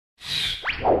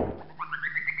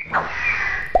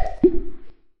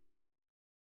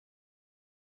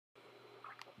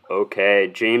Okay,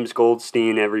 James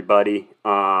Goldstein, everybody.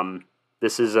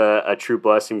 This is a true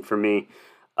blessing for me.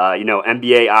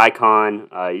 NBA icon.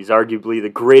 He's arguably the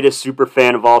greatest super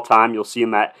fan of all time. You'll see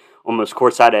him at almost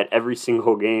courtside at every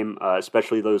single game,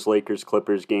 especially those Lakers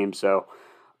Clippers games. So,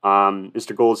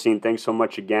 Mr. Goldstein, thanks so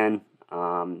much again.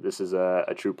 This is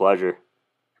a true pleasure.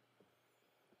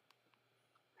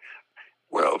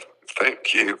 Well,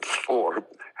 thank you for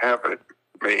having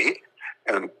me,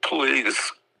 and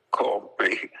please call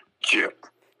me Jim.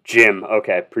 Jim,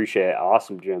 okay, appreciate it.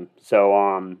 Awesome, Jim.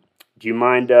 So, do you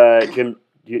mind, Jim?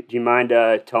 Do you mind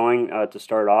telling to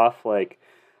start off, like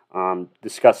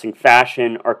discussing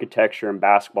fashion, architecture, and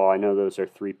basketball? I know those are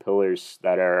three pillars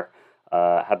that are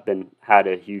have been had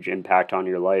a huge impact on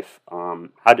your life.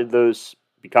 How did those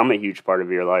become a huge part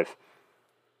of your life?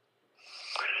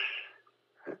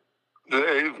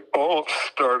 They've all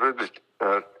started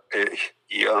at a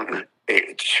young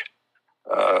age.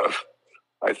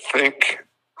 I think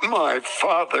my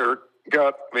father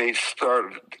got me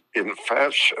started in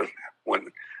fashion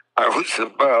when I was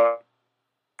about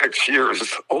 6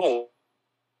 years old.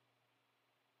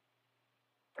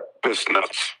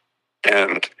 Business,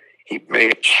 and he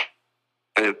made sure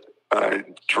that I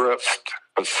dressed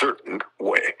a certain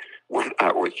way when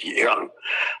I was young.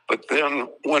 But then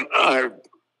when I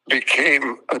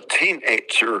became a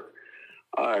teenager,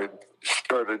 I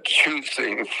started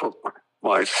choosing for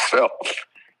myself,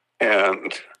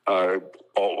 and I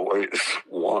always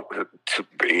wanted to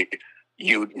be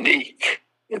unique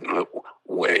in the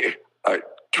way I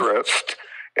dressed,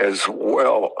 as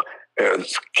well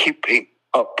as keeping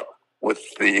up with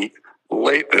the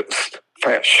latest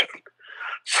fashion.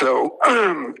 So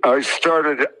I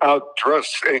started out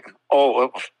dressing all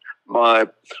of my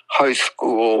high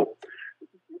school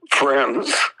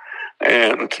friends,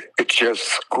 and it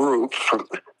just grew from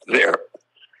there.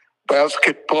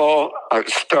 Basketball, I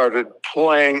started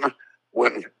playing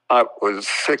when I was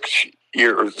 6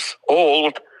 years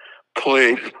old,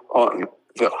 played on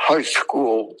the high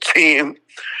school team,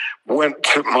 went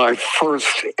to my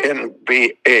first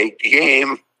NBA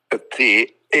game at the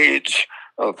age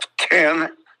of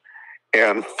 10,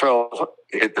 and fell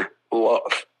in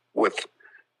love with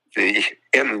the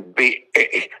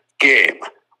NBA game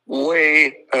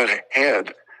way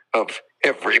ahead of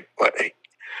everybody.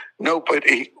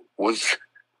 Nobody was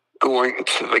going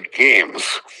to the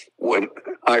games when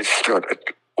I started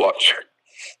watching.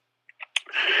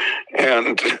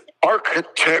 And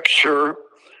architecture,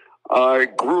 I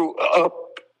grew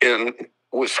up in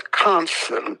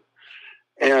Wisconsin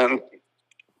and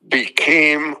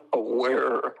became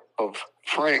aware of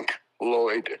Frank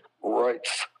Lloyd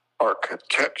Wright's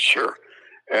architecture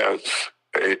as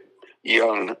a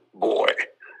young boy.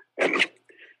 And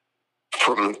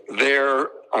from there,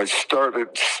 I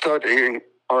started studying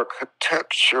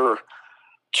architecture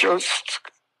just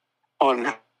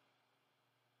on,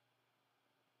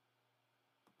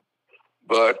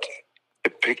 but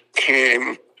it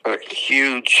became a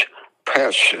huge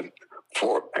passion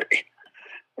for me.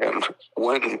 And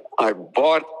when I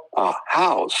bought a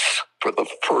house for the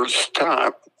first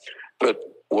time that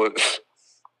was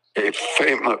a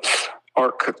famous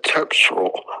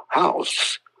architectural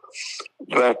house,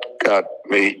 that got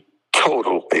me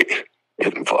totally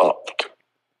involved.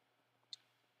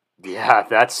 Yeah,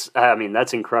 that's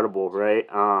incredible, right?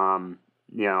 Having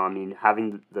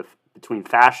the between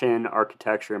fashion,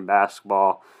 architecture, and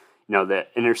basketball, the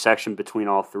intersection between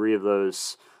all three of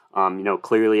those,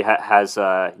 clearly has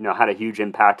had a huge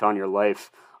impact on your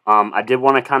life. I did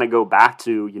want to kind of go back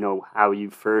to how you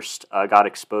first got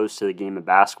exposed to the game of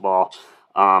basketball.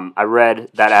 I read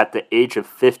that at the age of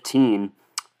 15,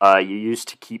 you used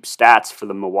to keep stats for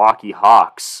the Milwaukee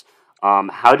Hawks.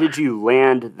 How did you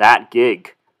land that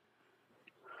gig?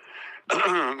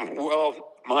 Well,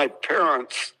 my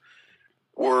parents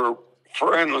were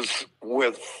friends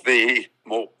with the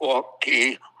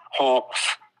Milwaukee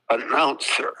Hawks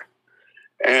announcer,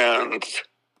 and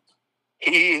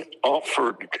he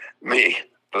offered me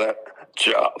that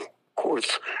job. Of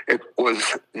course, it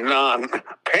was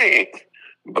non-paying,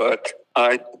 but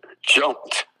I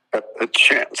jumped at the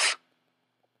chance.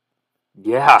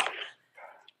 Yeah,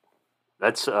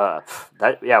 that's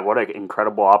what an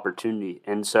incredible opportunity.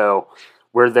 And so,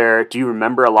 do you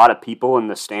remember a lot of people in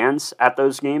the stands at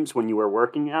those games when you were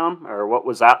working at them, or what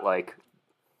was that like?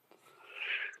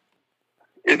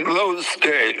 In those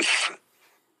days,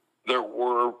 there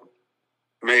were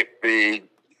maybe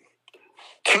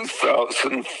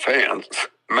 2,000 fans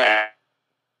max,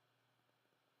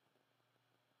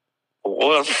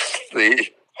 plus the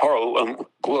Harlem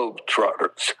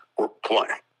Globetrotters were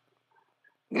playing.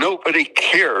 Nobody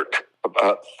cared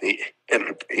about the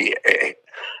NBA.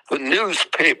 The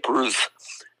newspapers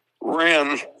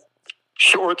ran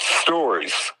short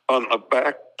stories on the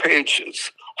back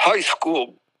pages. High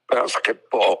school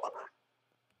basketball,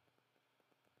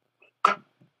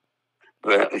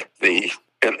 than the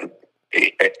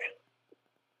NBA.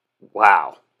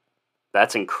 Wow,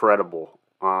 that's incredible.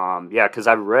 Yeah, because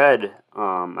I've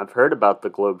heard about the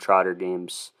Globetrotter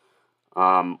games.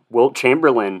 Wilt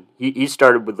Chamberlain, he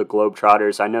started with the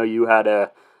Globetrotters. I know you had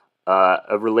a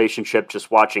relationship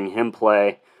just watching him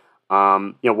play.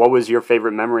 What was your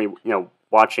favorite memory?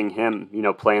 Watching him,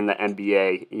 play in the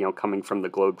NBA. Coming from the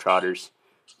Globetrotters.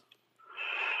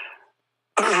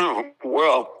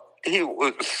 Well, he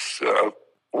was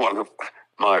one of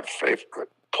my favorite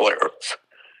players,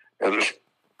 and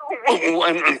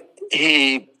when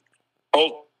he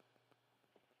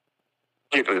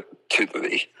traded to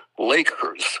the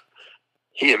Lakers,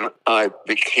 he and I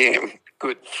became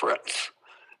good friends,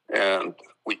 and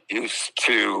we used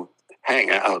to hang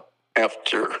out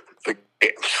after the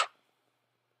games.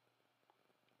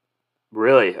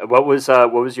 Really? What was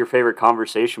your favorite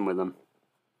conversation with him?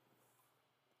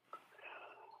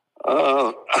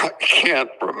 I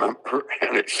can't remember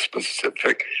any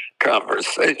specific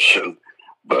conversation,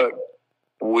 but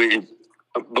we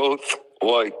both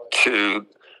like to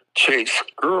chase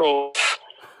girls.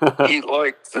 He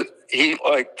liked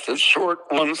the short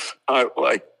ones. I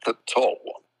liked the tall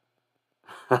one.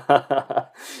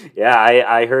 Yeah,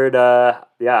 I heard.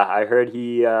 I heard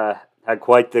he had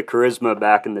quite the charisma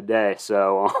back in the day.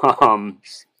 So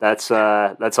that's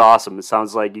awesome. It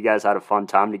sounds like you guys had a fun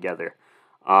time together.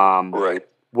 Right.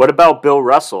 What about Bill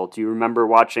Russell? Do you remember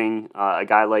watching a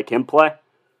guy like him play?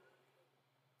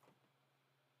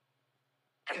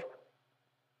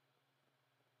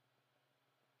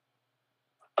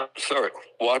 I'm sorry,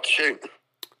 watching.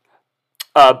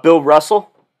 Bill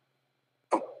Russell.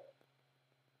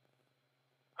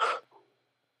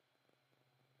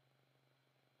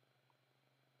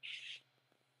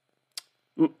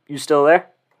 You still there?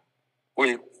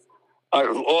 I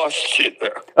lost you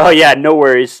there. Oh yeah, no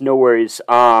worries, no worries.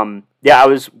 Yeah, I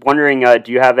was wondering,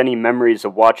 do you have any memories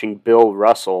of watching Bill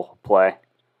Russell play?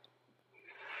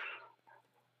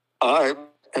 I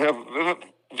have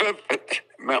vivid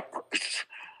memories.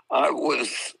 I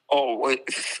was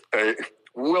always a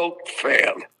Wilt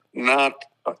fan, not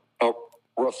a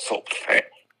Russell fan.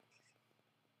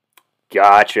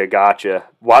 Gotcha.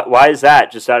 Why is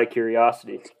that? Just out of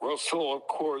curiosity. Russell, of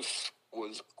course,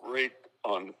 was great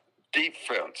on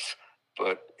defense,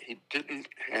 but he didn't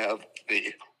have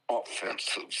the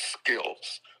offensive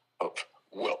skills of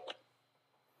Wilt.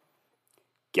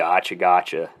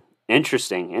 Gotcha.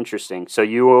 Interesting. So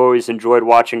you always enjoyed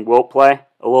watching Wilt play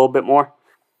a little bit more?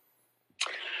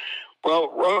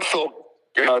 Well, Russell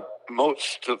got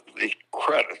most of the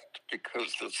credit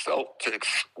because the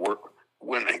Celtics were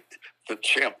winning the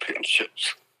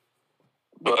championships,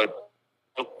 but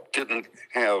didn't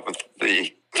have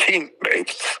the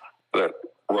teammates that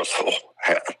Russell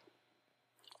had.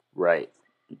 Right.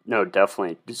 No,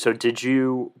 definitely. So did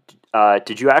you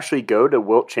actually go to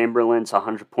Wilt Chamberlain's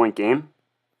 100-point game?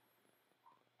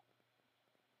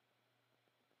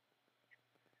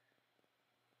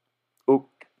 Oop,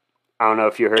 I don't know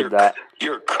if you heard that.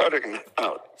 You're cutting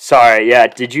out. Sorry, yeah.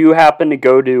 Did you happen to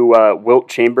go to Wilt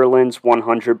Chamberlain's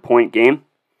 100-point game?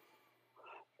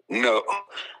 No,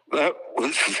 that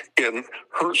was in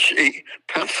Hershey,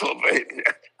 Pennsylvania.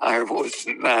 I was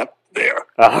not there.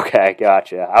 Okay,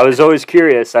 gotcha. I was always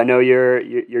curious. I know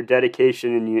your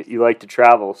dedication and you like to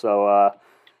travel, so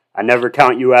I never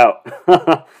count you out.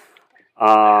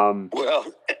 Well,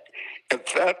 at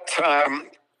that time,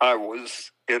 I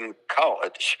was in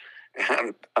college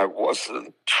and I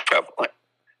wasn't traveling.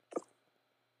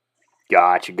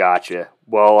 Gotcha.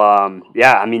 Well,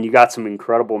 yeah, I mean, you got some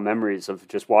incredible memories of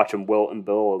just watching Wilt and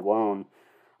Bill alone.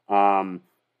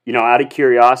 Out of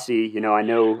curiosity, I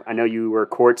know you were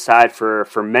courtside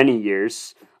for many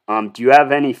years. Do you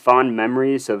have any fond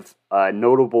memories of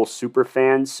notable super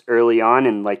fans early on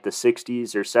in like the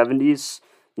 60s or 70s?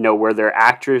 Were there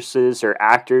actresses or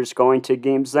actors going to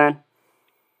games then?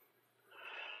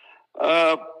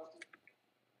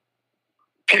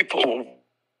 People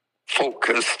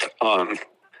focused on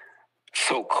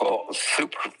so-called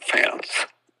super fans.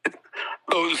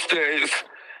 Those days,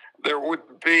 there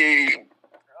would be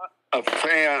a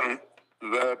fan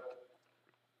that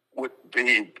would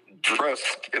be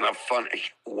dressed in a funny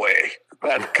way,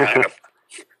 that kind of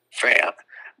fan.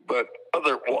 But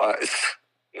otherwise,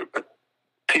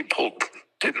 people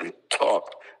didn't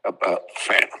talk about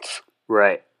fans.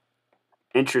 Right.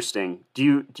 Interesting.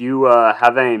 Do you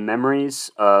have any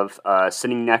memories of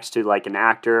sitting next to like an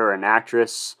actor or an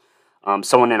actress,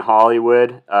 someone in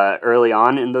Hollywood, early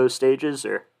on in those stages,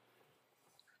 or?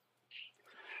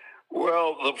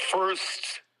 Well, the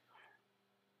first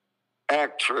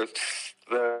actress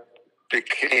that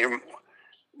became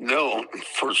known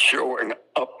for showing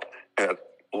up at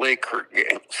Laker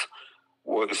games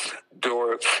was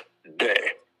Doris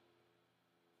Day.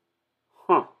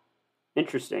 Huh.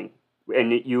 Interesting.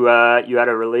 And you had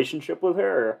a relationship with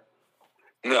her? Or?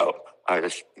 No, I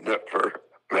just never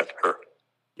met her.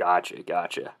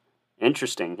 Gotcha.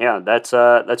 Interesting. Yeah,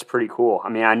 that's pretty cool. I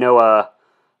mean, I know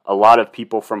a lot of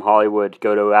people from Hollywood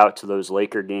out to those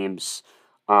Laker games.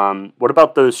 What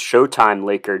about those Showtime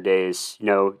Laker days? You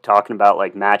know, talking about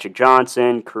like Magic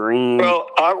Johnson, Kareem. Well,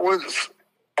 I was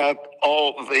at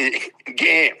all the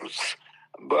games,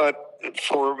 but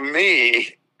for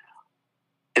me,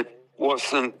 it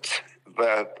wasn't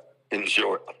that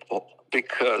enjoyable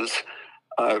because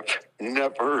I've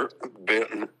never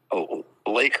been a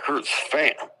Lakers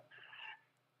fan.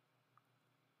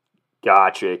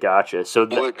 Gotcha. So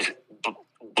Would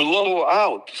blow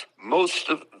out most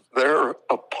of their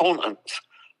opponents.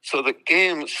 So the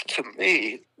games to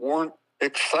me weren't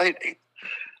exciting.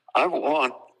 I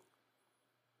want,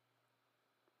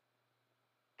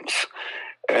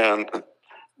 and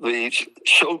the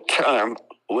Showtime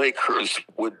Lakers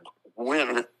would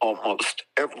win almost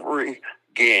every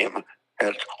game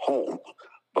at home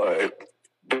by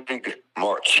big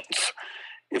margins.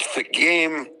 If the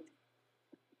game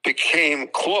became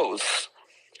close,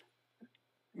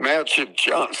 Magic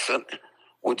Johnson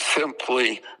would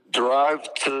simply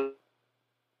drive to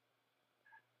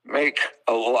make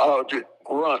a loud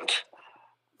grunt,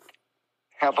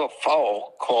 have a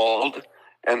foul called,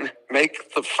 and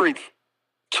make the free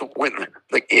to win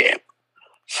the game.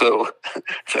 So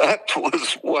that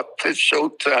was what the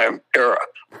Showtime era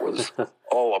was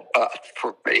all about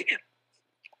for me.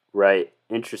 right,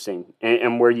 interesting.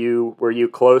 And were you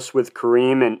close with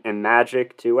Kareem and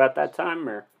Magic too at that time,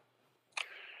 or?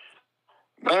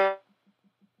 My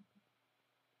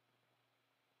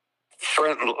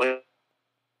friendly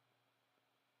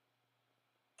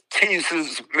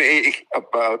teases me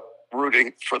about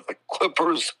rooting for the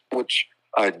Clippers, which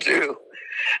I do.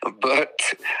 But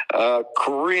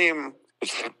Kareem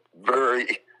is a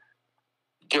very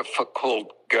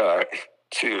difficult guy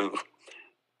to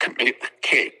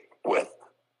communicate with.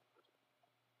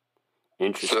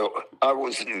 Interesting. So I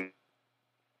was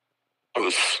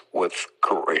close with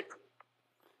Kareem.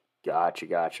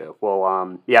 Gotcha.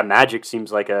 Well, yeah, Magic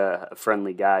seems like a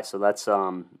friendly guy, so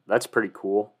that's pretty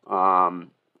cool.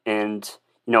 And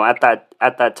you know, at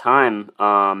that time,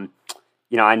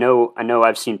 I know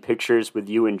I've seen pictures with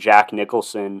you and Jack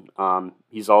Nicholson.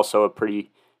 He's also a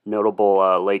pretty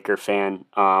notable Laker fan.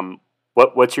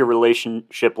 What's your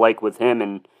relationship like with him?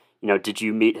 And you know, did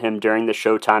you meet him during the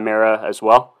Showtime era as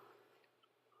well?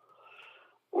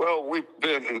 Well, we've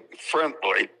been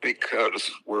friendly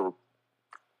because we're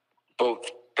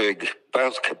both big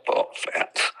basketball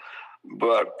fans,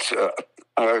 but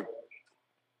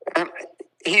and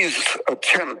he's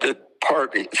attended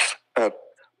parties at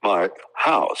my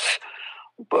house,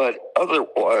 but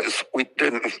otherwise we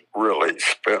didn't really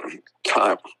spend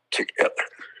time together.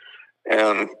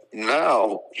 And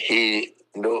now he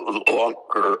no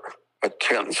longer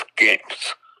attends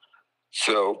games.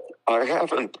 So I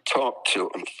haven't talked to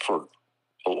him for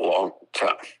a long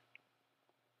time.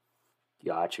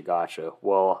 Gotcha.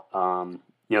 Well,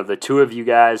 the two of you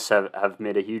guys have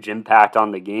made a huge impact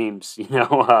on the games.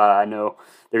 I know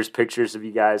there's pictures of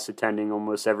you guys attending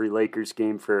almost every Lakers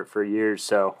game for years.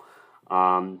 So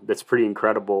that's pretty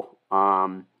incredible.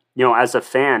 As a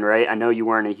fan, right? I know you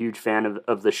weren't a huge fan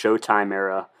of the Showtime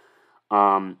era.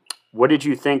 What did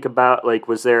you think about, like,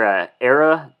 was there a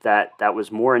era that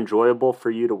was more enjoyable for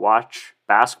you to watch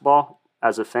basketball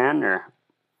as a fan, or?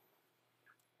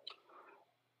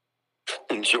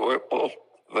 Enjoyable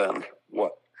than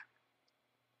what?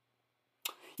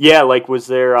 Yeah, like, was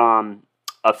there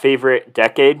a favorite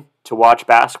decade to watch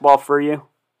basketball for you?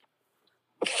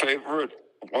 A favorite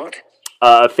what?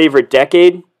 A favorite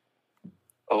decade?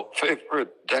 Oh,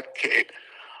 favorite decade.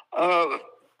 Uh,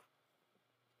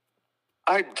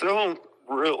 I don't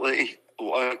really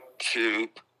like to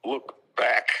look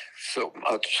back so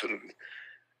much and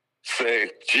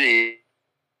say, gee,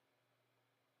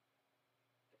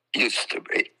 used to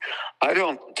be. I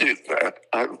don't do that.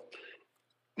 I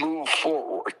move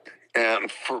forward.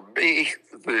 And for me,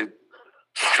 the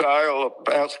style of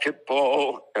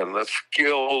basketball and the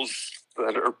skills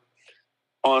that are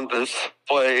on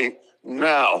display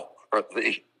now are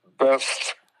the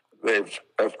best they've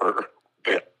ever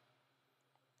been.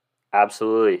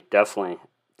 Absolutely, definitely,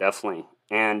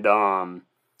 and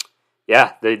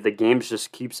yeah, the games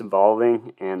just keeps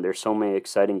evolving, and there's so many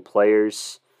exciting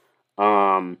players.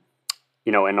 Um,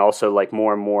 and also like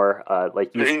more and more,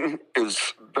 like you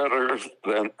is better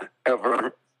than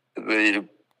ever. The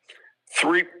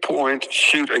 3-point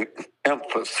shooting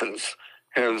emphasis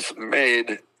has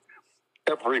made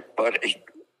everybody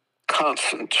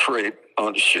concentrate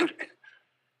on shooting,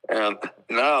 and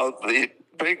now the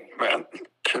big men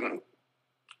can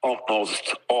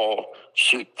almost all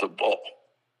shoot the ball.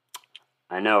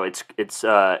 I know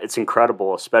it's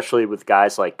incredible, especially with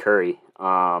guys like Curry.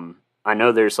 I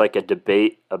know there's like a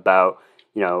debate about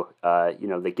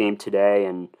the game today,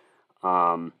 and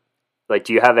like,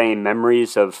 do you have any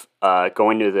memories of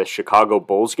going to the Chicago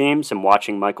Bulls games and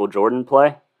watching Michael Jordan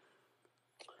play?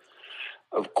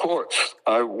 Of course,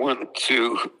 I went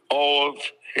to all of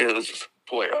his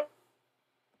playoffs.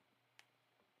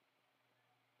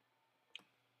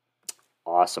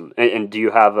 Awesome. And do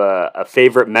you have a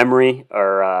favorite memory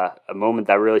or a moment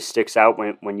that really sticks out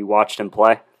when you watched him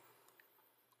play?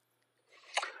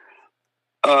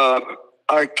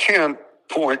 I can't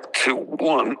point to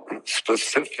one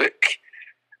specific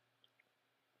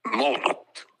moment.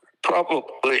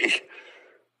 Probably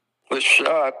the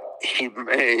shot he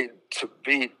made to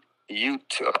beat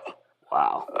Utah.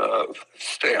 Wow.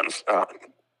 Stands out.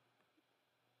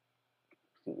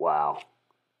 Wow.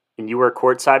 And you were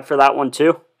courtside for that one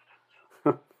too?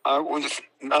 I was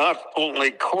not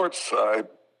only courtside,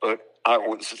 but I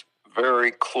was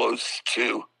very close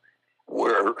to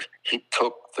where he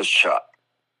took the shot.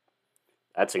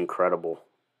 That's incredible.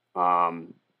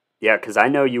 Yeah, because I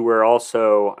know you were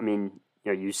also, I mean,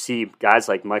 you see guys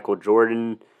like Michael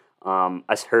Jordan. I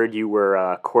heard you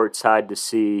were courtside to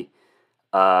see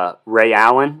Ray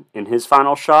Allen in his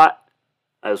final shot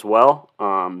as well.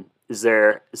 Is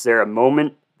there a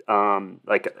moment,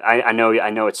 like I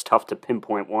know it's tough to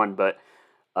pinpoint one, but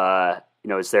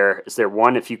is there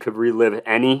one, if you could relive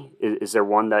any, is there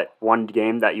one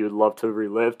game that you would love to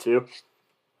relive too?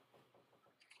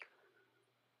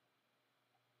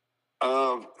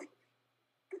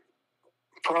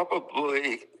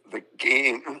 Probably the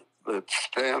game that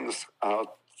stands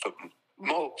out the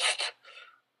most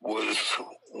was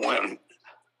when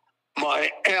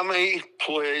Miami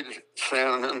played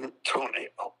San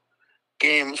Antonio,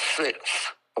 Game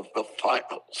 6 of the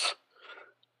finals.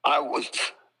 I was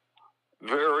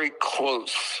very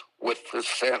close with the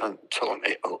San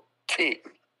Antonio team,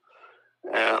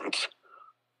 and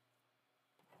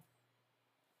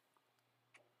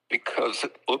because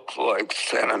it looked like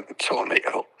San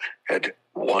Antonio had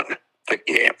won the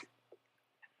game.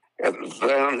 And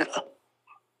then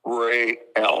Ray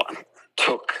Allen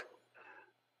took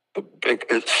the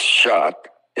biggest shot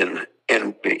in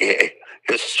NBA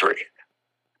history.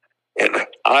 And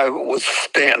I was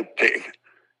standing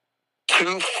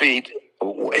 2 feet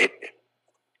away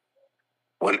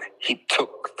when he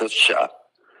took the shot.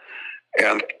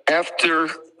 And after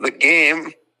the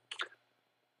game,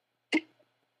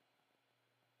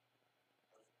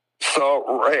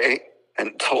 saw Ray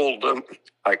and told him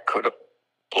I could have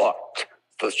blocked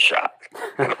the shot.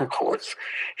 And of course,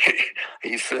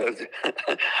 he said,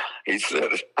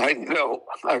 I know,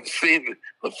 I've seen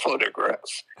the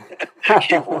photographs.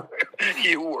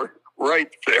 you were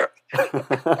right there.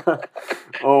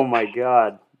 Oh my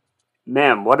God,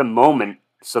 man, what a moment.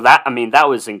 So that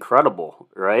was incredible,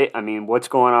 right? I mean, what's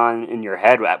going on in your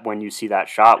head when you see that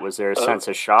shot? Was there a sense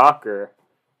of shock or?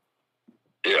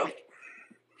 Yeah.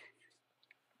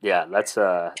 Yeah,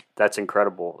 that's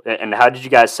incredible. And how did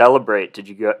you guys celebrate? Did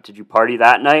you party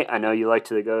that night? I know you like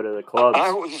to go to the clubs.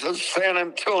 I was a San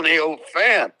Antonio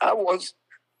fan. I was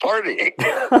partying.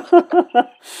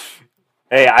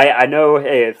 Hey, I know.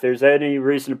 Hey, if there's any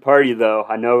reason to party, though,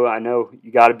 I know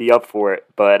you got to be up for it.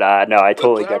 But no, I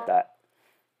totally get that.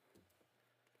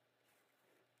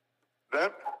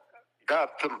 That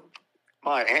got them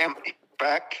Miami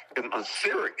back in the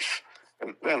series,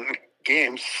 and then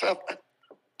Game 7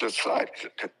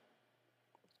 decided.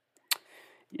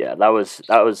 Yeah, that was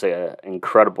an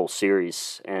incredible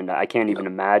series, and I can't even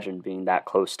imagine being that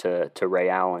close to Ray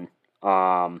Allen.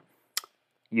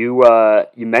 You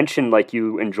mentioned like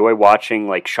you enjoy watching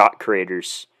like shot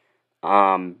creators,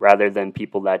 rather than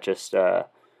people that just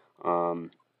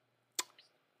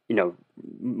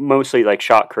mostly like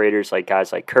shot creators like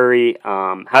guys like Curry.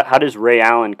 How does Ray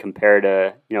Allen compare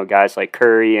to guys like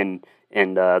Curry and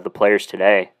the players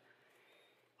today?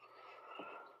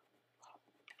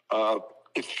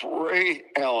 If Ray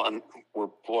Allen were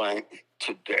playing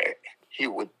today, he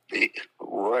would be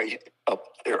right up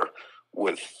there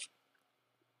with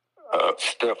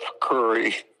Steph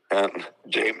Curry and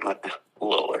Damian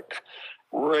Lillard.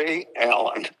 Ray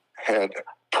Allen had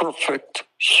perfect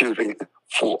shooting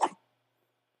form.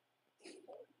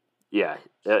 Yeah,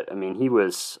 I mean he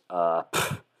was.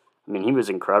 He was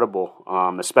incredible,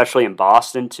 especially in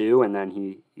Boston too, and then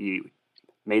he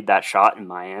made that shot in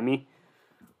Miami.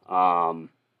 That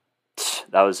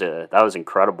was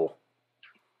incredible.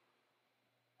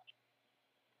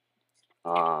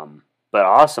 But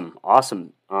awesome.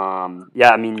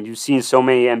 Yeah, I mean, you've seen so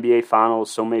many NBA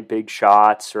finals, so many big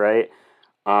shots, right?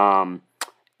 I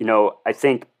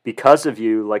think because of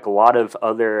you, like a lot of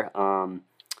other,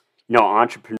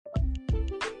 entrepreneurs.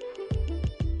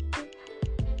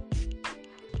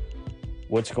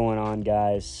 What's going on,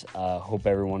 guys? Hope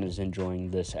everyone is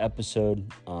enjoying this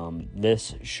episode.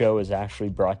 This show is actually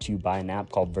brought to you by an app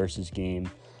called Versus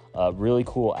Game. Really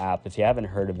cool app. If you haven't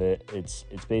heard of it, it's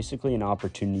basically an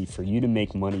opportunity for you to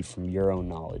make money from your own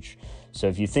knowledge. So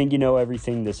if you think you know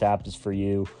everything, this app is for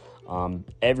you.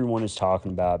 Everyone is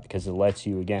talking about it because it lets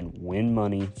you, again, win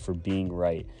money for being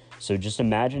right. So just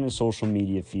imagine a social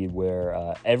media feed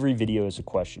where every video is a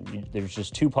question. There's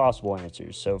just two possible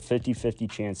answers. So 50-50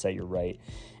 chance that you're right.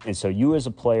 And so you as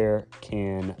a player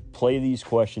can play these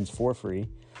questions for free,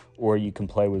 or you can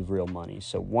play with real money.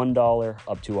 So $1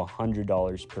 up to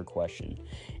 $100 per question.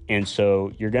 And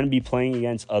so you're going to be playing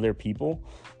against other people,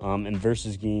 and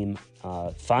Versus Game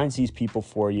finds these people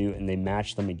for you, and they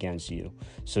match them against you.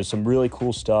 So some really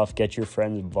cool stuff. Get your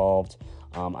friends involved.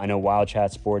 I know Wild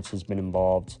Chat Sports has been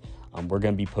involved. We're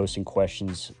going to be posting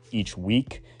questions each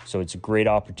week, so it's a great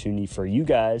opportunity for you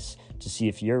guys to see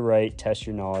if you're right, test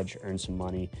your knowledge, earn some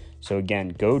money. So again,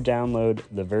 go download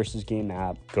the Versus Game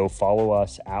app, go follow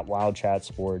us at Wild Chat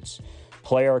Sports,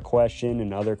 play our question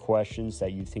and other questions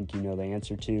that you think you know the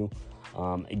answer to.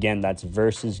 Again, that's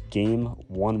Versus Game,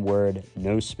 one word,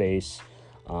 no space.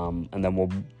 And then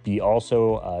we'll be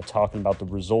also talking about the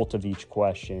result of each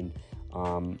question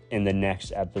in the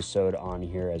next episode on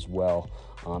here as well.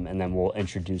 And then we'll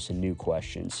introduce a new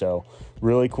question. So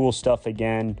really cool stuff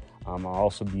again. I'll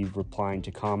also be replying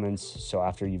to comments. So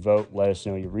after you vote, let us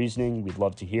know your reasoning. We'd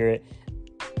love to hear it.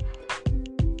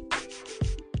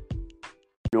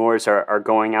 Entrepreneurs are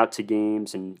going out to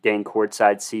games and getting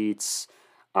courtside seats.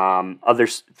 Other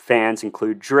fans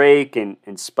include Drake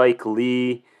and Spike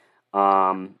Lee.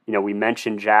 We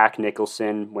mentioned Jack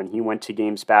Nicholson when he went to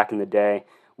games back in the day.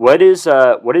 What is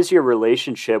your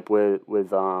relationship with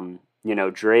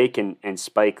Drake and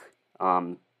Spike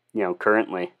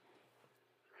currently?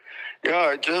 Yeah,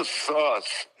 I just saw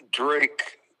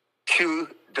Drake 2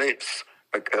 days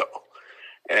ago,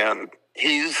 and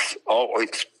he's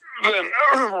always been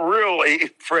really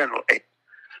friendly.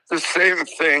 The same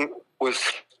thing with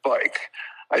Spike.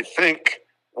 I think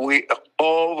we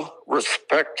all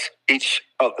respect each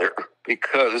other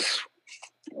because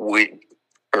we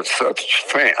are such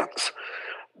fans.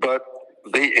 But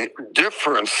the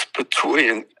difference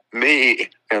between me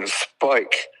and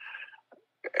Spike,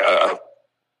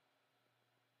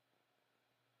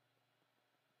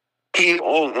 he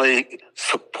only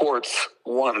supports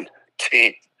one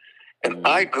team. And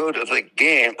I go to the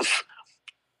games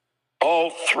all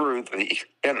through the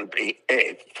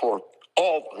NBA for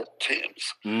all the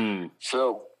teams.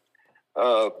 So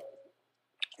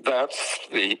that's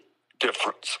the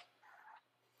difference.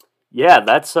 Yeah,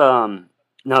 that's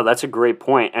that's a great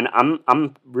point. And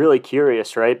I'm really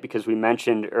curious, right? Because we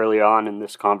mentioned early on in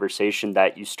this conversation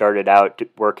that you started out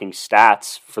working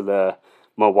stats for the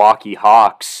Milwaukee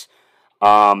Hawks.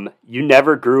 You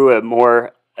never grew a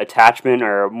more attachment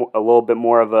or a little bit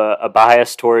more of a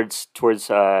bias towards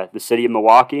the city of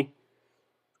Milwaukee?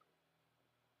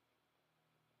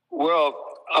 Well,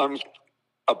 I'm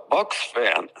a Bucks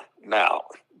fan now,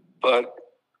 but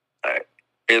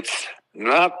it's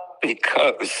not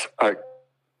because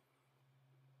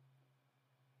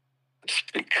it's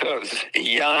because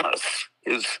Giannis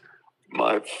is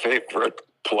my favorite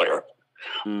player.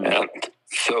 And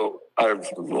so I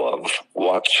love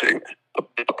watching the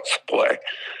Bucks play.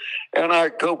 And I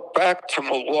go back to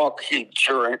Milwaukee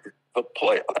during the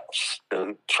playoffs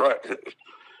and try to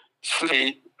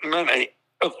see many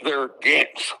of their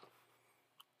games.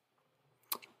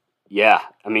 Yeah,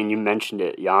 I mean, you mentioned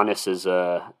it. Giannis is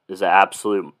an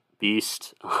absolute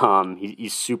beast.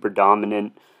 He's super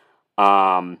dominant.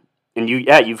 And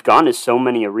you've gone to so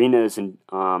many arenas and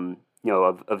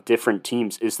of different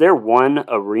teams. Is there one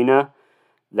arena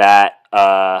that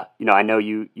I know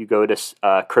you go to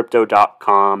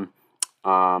crypto.com,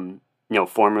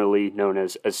 formerly known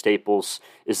as Staples.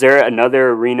 Is there another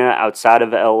arena outside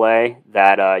of LA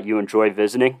that you enjoy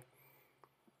visiting?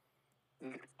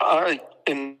 I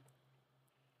in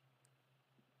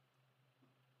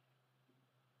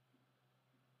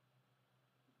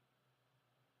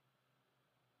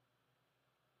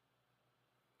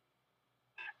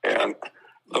and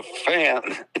the fan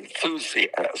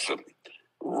enthusiasm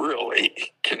really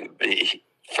can be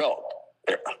felt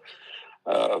there.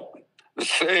 The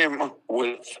same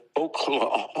with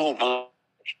Oklahoma,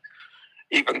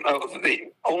 even though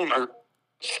the owner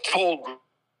told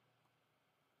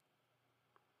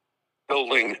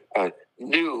building a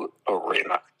new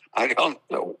arena. I don't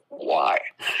know why,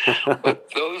 but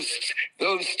those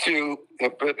two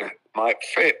have been my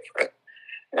favorite.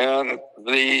 And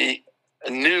the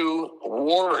new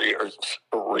Warriors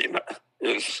arena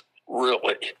is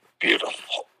really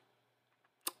beautiful.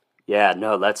 Yeah,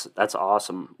 no, that's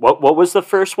awesome. What was the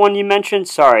first one you mentioned?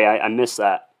 Sorry, I missed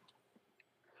that.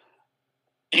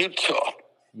 Utah.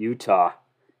 Utah.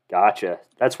 Gotcha.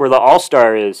 That's where the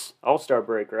All-Star is. All-Star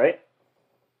break, right?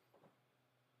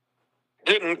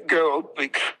 Didn't go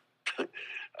because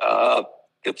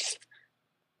it's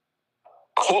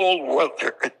cold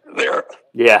weather there.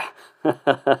 Yeah.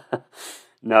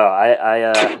 No,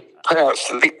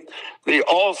 Pass. The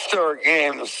All-Star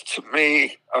games to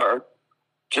me are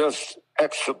just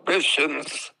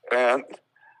exhibitions, and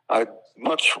I'd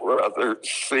much rather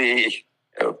see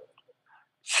a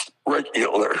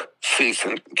regular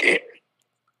season game.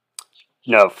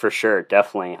 no, for sure,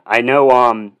 definitely. I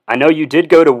know you did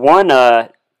go to one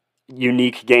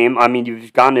unique game. I mean,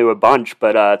 you've gone to a bunch,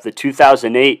 but the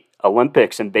 2008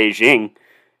 Olympics in Beijing,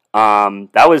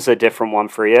 that was a different one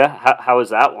for you. How was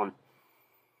that one?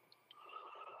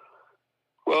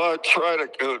 Well, I try to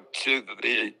go to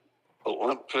the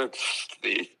Olympics,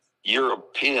 the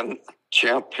European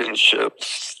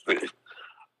Championships, the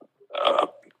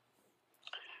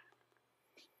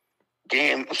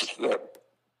games that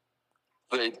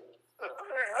they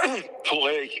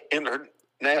play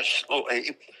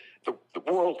internationally, the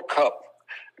World Cup.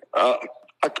 I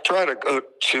try to go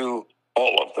to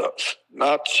all of those,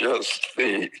 not just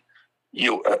the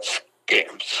U.S.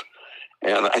 games.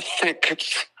 And I think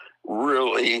it's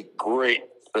really great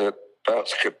that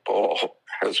basketball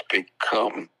has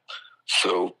become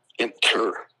so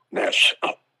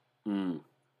international. Mm.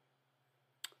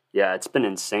 Yeah, it's been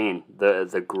insane,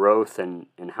 the growth and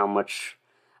how much.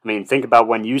 I mean, think about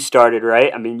when you started,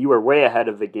 right? I mean, you were way ahead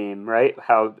of the game, right?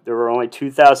 How there were only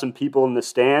 2,000 people in the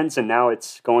stands, and now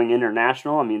it's going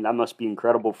international. I mean, that must be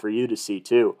incredible for you to see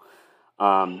too,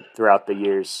 throughout the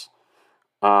years.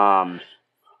 Um,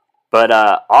 but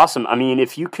awesome. I mean,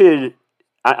 if you could,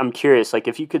 I'm curious, like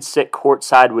if you could sit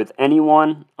courtside with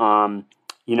anyone,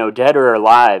 dead or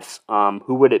alive,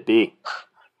 who would it be?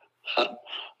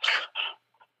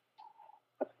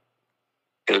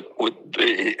 It would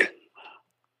be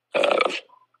uh,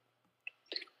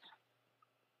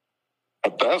 a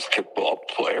basketball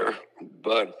player,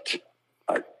 but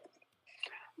I'm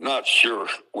not sure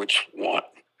which one.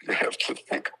 I have to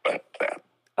think about that.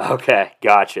 Okay,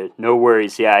 gotcha. No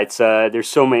worries. Yeah, it's there's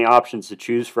so many options to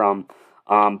choose from.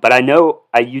 But I know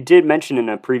you did mention in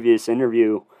a previous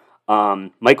interview,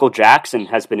 Michael Jackson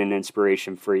has been an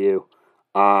inspiration for you.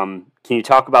 Can you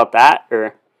talk about that?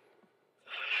 Or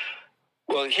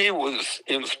Well, he was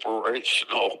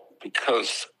inspirational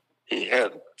because he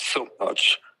had so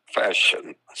much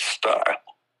fashion style.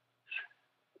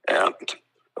 And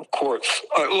of course,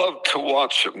 I love to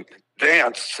watch him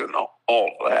dance and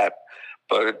all that,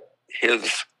 but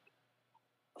his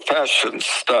fashion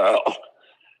style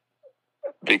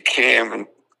became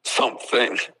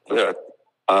something that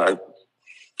I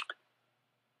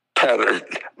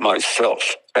patterned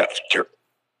myself after.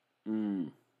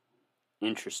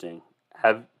 interesting.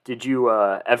 Did you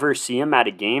ever see him at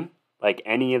a game? Like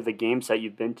any of the games that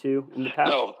you've been to in the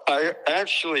past? No, I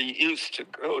actually used to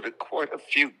go to quite a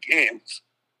few games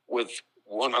with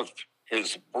one of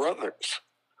his brothers,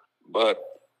 but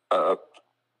uh,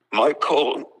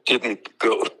 Michael didn't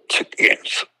go to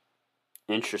games.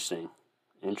 Interesting.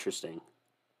 Interesting.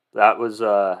 That was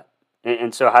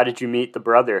and so how did you meet the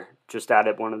brother? Just out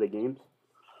at one of the games?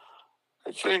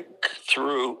 I think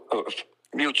through a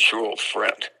mutual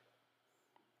friend.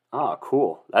 Oh,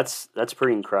 cool. That's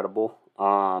pretty incredible.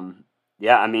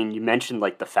 Yeah, I mean, you mentioned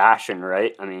like the fashion,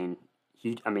 right?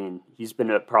 He's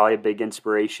been probably a big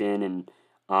inspiration, and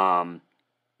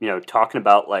talking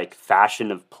about like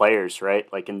fashion of players,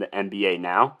 right? Like in the NBA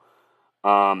now.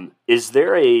 Is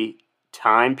there a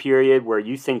time period where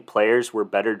you think players were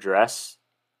better dressed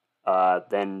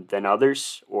than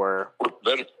others, or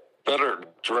Better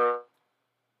dress.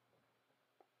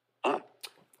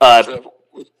 uh, So,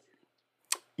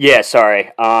 Yeah,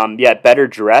 sorry. Yeah, better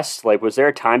dressed. Like, was there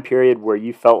a time period where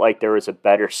you felt like there was a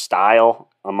better style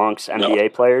amongst No,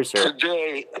 NBA players, or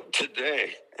today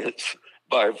it's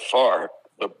by far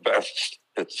the best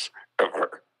it's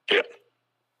ever been.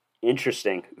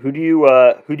 interesting? Who do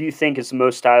you think is the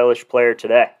most stylish player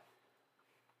today?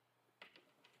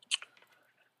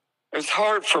 It's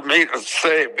hard for me to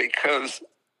say because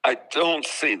I don't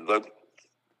see the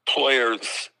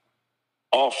players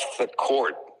off the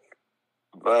court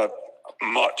that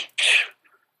much.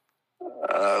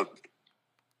 Uh,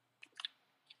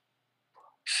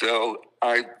 so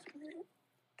I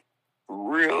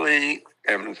really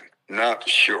am not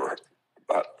sure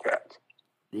about that.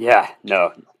 Yeah,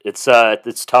 no, it's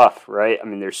tough, right? I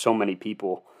mean, there's so many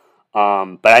people.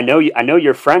 But I know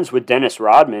you're friends with Dennis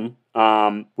Rodman.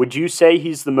 Would you say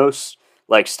he's the most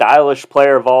like stylish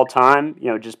player of all time?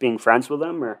 You know, just being friends with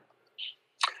him, or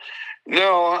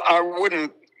No, I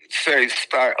wouldn't say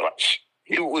stylish.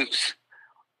 He was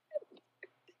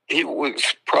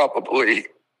probably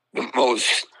the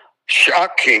most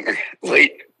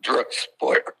shockingly dressed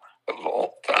player of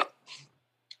all time.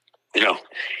 You know,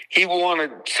 he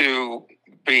wanted to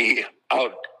be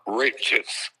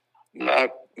outrageous, not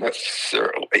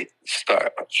necessarily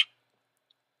stylish.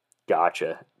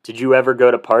 gotcha. Did you ever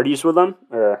go to parties with him,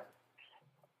 or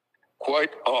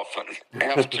Quite often,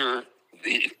 after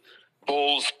the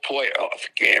Bulls playoff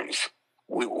games,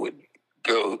 we would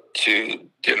go to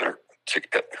dinner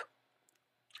together.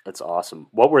 that's awesome.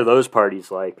 What were those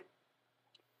parties like?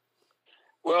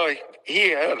 Well, he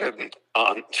had an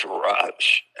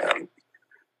entourage, and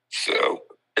so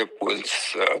it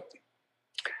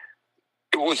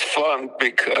was fun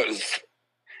because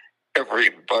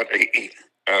everybody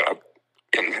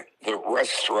in the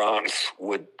restaurants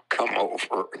would come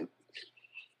over and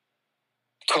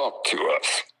talk to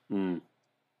us. Mm.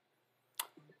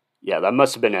 Yeah, that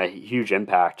must have been a huge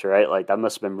impact, right? Like that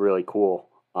must have been really cool.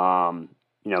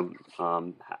 You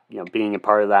know, being a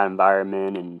part of that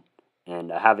environment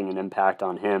and having an impact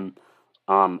on him.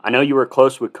 I know you were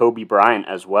close with Kobe Bryant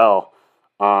as well.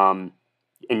 Um,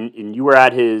 and you were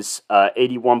at his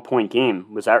 81 point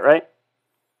game. Was that right?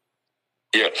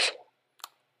 Yes.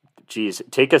 Geez,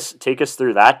 take us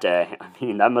through that day. I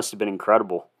mean, that must have been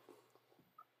incredible.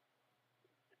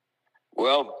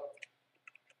 Well,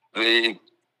 the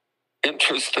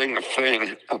interesting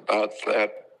thing about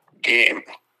that game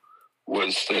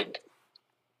was that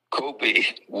Kobe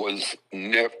was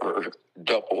never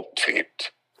double teamed.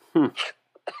 Hmm.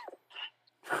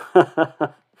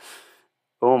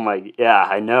 Oh my, yeah,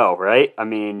 I know, right? I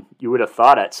mean, you would have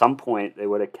thought at some point they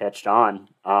would have catched on.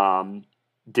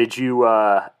 Did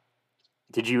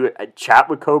you chat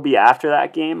with Kobe after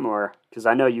that game, or because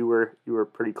I know you were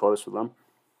pretty close with him?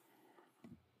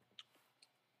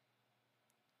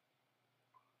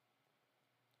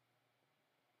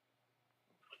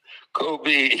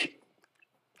 Kobe,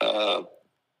 uh,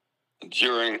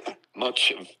 during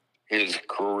much of his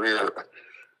career,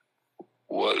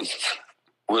 was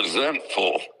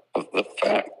resentful of the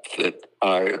fact that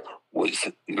I was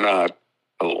not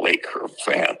a Laker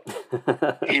fan.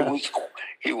 He was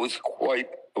he was quite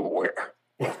aware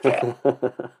of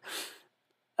that.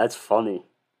 That's funny.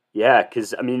 Yeah,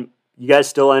 because I mean, you guys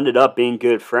still ended up being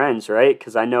good friends, right?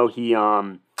 Because I know he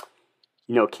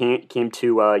came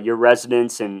to your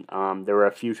residence, and there were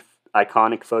a few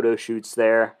iconic photo shoots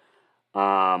there.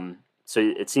 So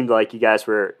it seemed like you guys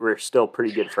were still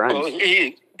pretty good Well,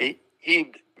 friends.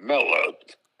 he mellowed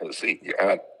as he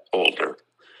got older,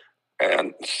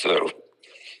 and so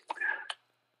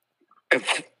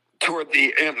if, toward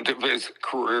the end of his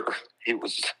career, he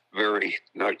was very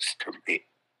nice to me.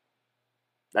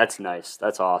 That's nice.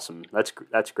 That's awesome.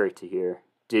 That's great to hear.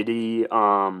 Did he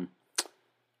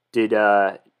did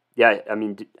yeah, I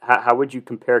mean, how would you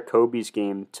compare Kobe's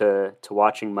game to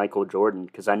watching Michael Jordan?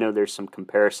 Because I know there's some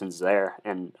comparisons there,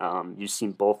 and you've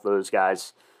seen both those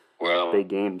guys Well, big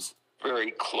games.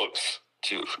 very close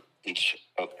to each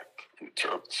other in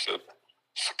terms of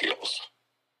skills.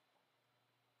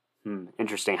 Hmm,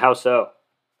 interesting. How so?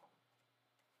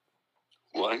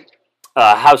 What?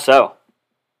 How so?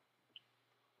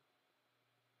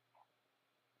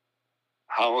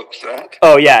 How is that?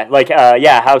 Oh yeah, like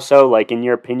yeah. How so? Like in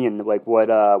your opinion, like what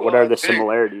Well, are I the think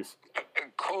similarities?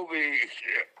 Kobe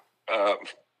uh,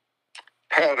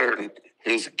 patterned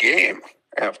his game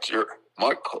after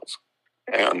Michael's,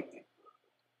 and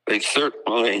they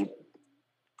certainly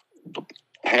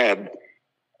had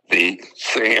the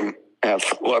same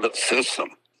athleticism.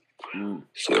 Mm.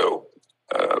 So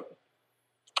uh,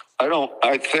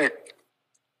 I think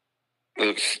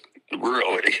there's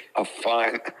really a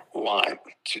fine line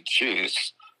to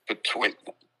choose between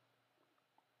them.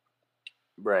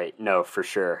 Right. No, for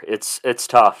sure. It's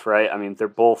tough, right? I mean, they're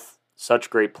both such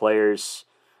great players.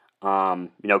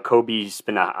 Kobe's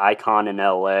been an icon in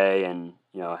LA, and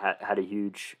had a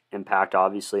huge impact,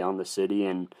 obviously, on the city.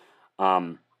 And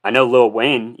I know Lil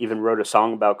Wayne even wrote a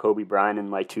song about Kobe Bryant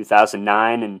in like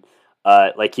 2009, and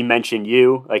like he mentioned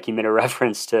you, like he made a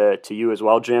reference to you as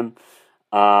well, Jim.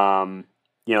 Um,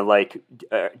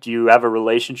 do you have a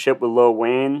relationship with Lil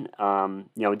Wayne?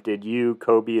 Did you,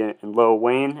 Kobe, and Lil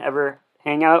Wayne ever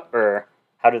hang out, or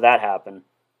how did that happen?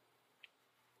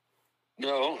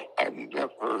 No, I've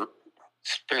never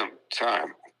spent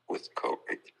time with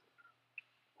Kobe.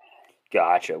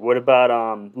 Gotcha. What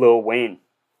about Lil Wayne?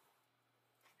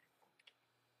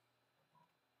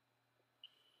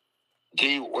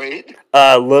 D. Wade?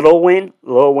 Lil Wayne,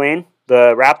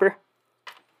 the rapper.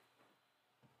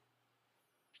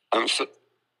 I'm so,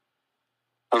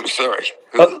 I'm sorry.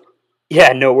 Oh,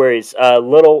 yeah, no worries.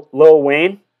 Lil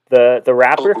Wayne, the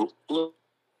rapper.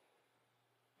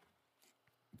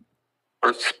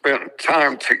 Or spent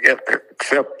time together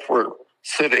except for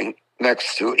sitting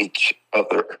next to each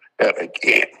other at a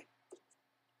game.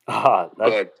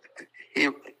 But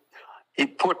he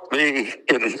put me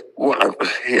in one of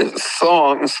his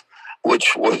songs,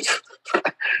 which was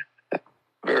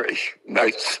very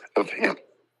nice of him.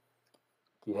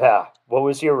 Yeah. What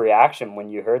was your reaction when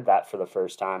you heard that for the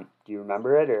first time? Do you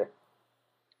remember it, or?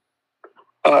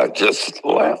 I just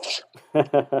laughed.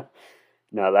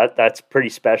 No, that's pretty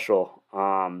special.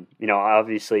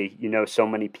 Obviously, so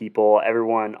many people,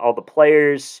 everyone, all the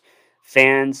players,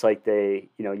 fans, like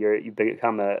you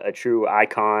become a true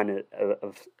icon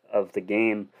of the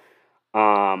game.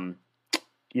 Um,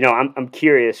 I'm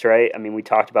curious, right? I mean, we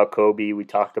talked about Kobe, we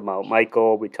talked about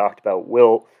Michael, we talked about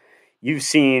Wilt. You've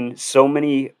seen so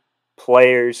many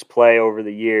players play over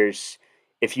the years.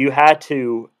 If you had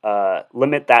to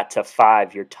limit that to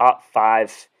five, your top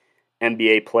five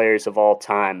NBA players of all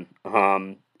time,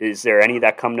 is there any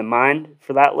that come to mind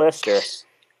for that list? Or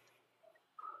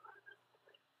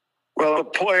well, the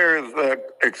player that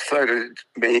excited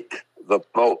me the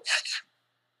most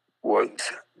was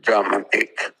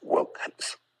Dominique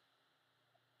Wilkins.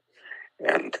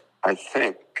 And I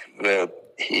think that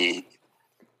he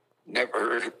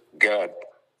never got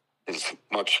as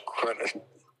much credit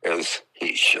as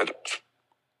he should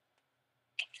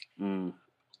have.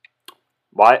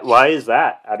 Why is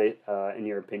that, in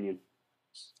your opinion?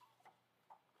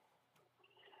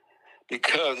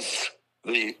 Because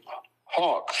the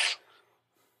Hawks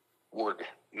were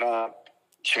not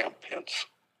champions.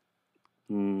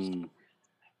 And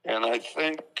I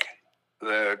think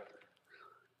that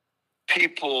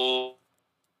people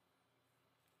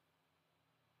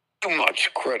too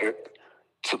much credit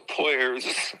to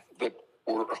players that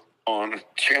were on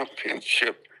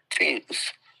championship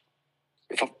teams.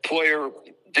 If a player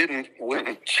didn't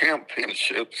win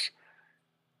championships,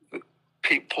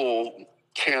 people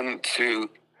tend to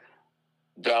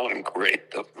downgrade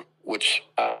them, which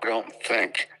I don't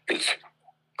think is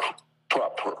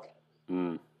proper.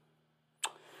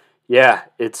 Yeah,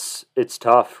 it's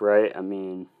tough, right? I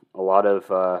mean, a lot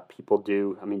of people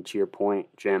do. I mean, to your point,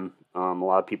 Jim, a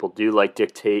lot of people do like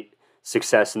dictate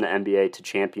success in the NBA to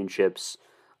championships.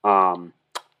 One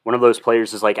of those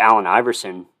players is like Allen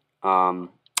Iverson. Where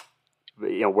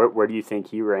do you think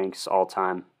he ranks all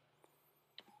time?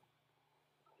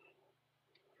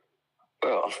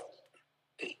 Well,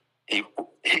 he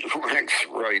ranks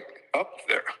right up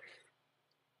there.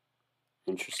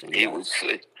 Interesting. He was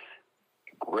a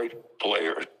great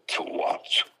player to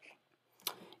watch.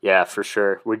 Yeah, for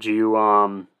sure. Would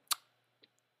you?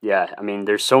 Yeah, I mean,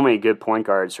 there's so many good point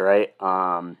guards, right?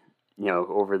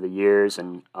 Over the years,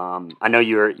 and I know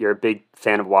you're a big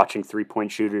fan of watching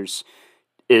 3-point shooters.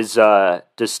 Does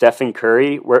Stephen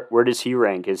Curry, where does he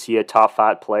rank? Is he a top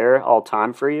 5 player all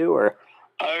time for you, or?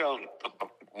 I don't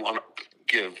want to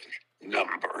give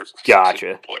numbers.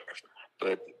 Gotcha. To players,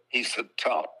 but he's a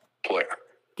top player.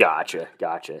 Gotcha.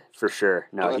 For sure.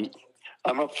 No,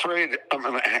 I'm afraid I'm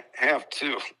going to have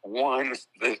to wind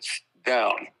this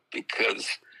down because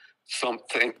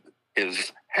something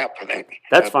is happening.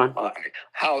 That's fine. My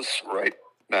house right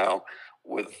now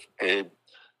with a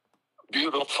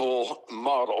beautiful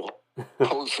model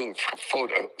posing for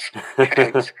photos.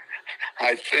 And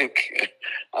I think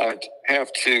I'd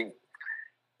have to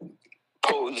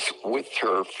pose with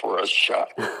her for a shot.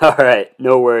 All right,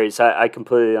 no worries. I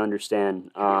completely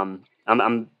understand.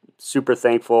 I'm super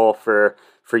thankful for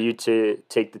you to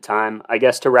take the time. I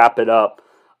guess to wrap it up,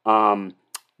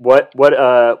 what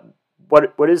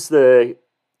is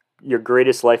your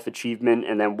greatest life achievement,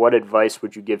 and then what advice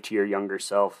would you give to your younger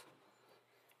self?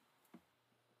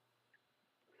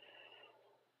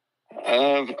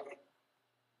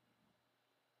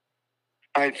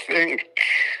 I think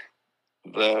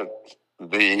that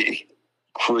the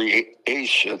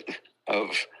creation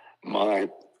of my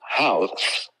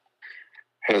house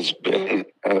has been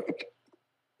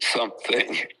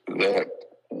something that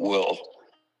will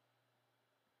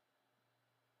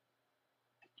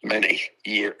many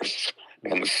years.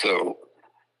 And so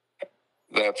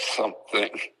that's something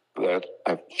that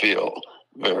I feel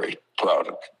very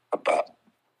proud about.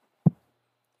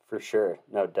 For sure.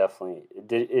 No, definitely.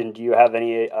 And do you have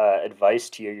any advice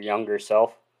to your younger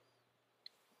self?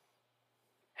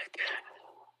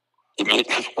 You mean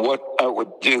what I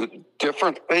would do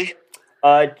differently?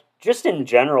 Just in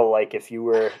general, like if you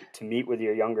were to meet with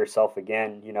your younger self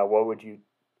again, what would you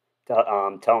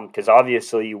tell them? Because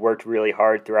obviously you worked really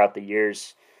hard throughout the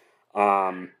years.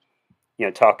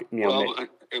 Talk. Well,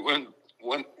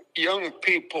 when young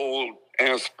people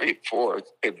ask me for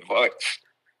advice,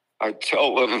 I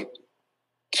tell them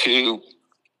to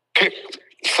pick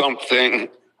something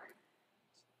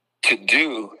to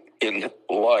do in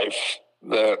life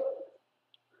that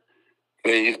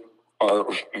they are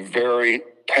very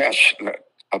passionate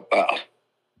about.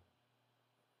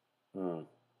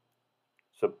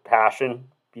 So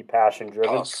be passion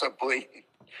driven. Possibly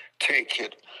take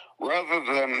it rather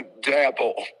than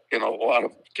dabble in a lot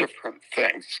of different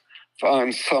things.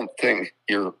 Find something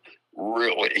you're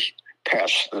really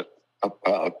passionate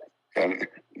about and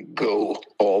go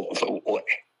all the way.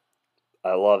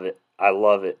 I love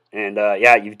it. And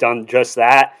you've done just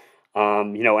that.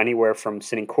 Anywhere from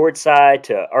sitting courtside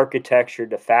to architecture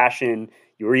to fashion.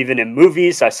 You were even in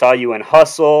movies. I saw you in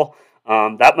Hustle.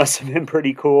 That must have been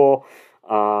pretty cool.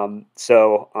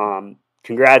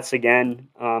 Congrats again,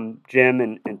 Jim,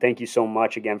 and thank you so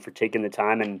much again for taking the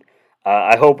time. And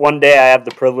I hope one day I have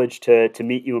the privilege to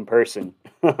meet you in person.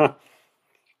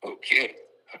 Okay.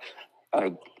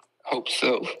 I hope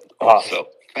so. Awesome.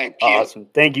 Thank you. Awesome.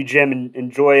 Thank you, Jim, and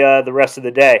enjoy the rest of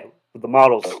the day with the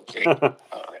models. Okay. All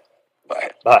right.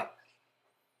 Bye. Bye.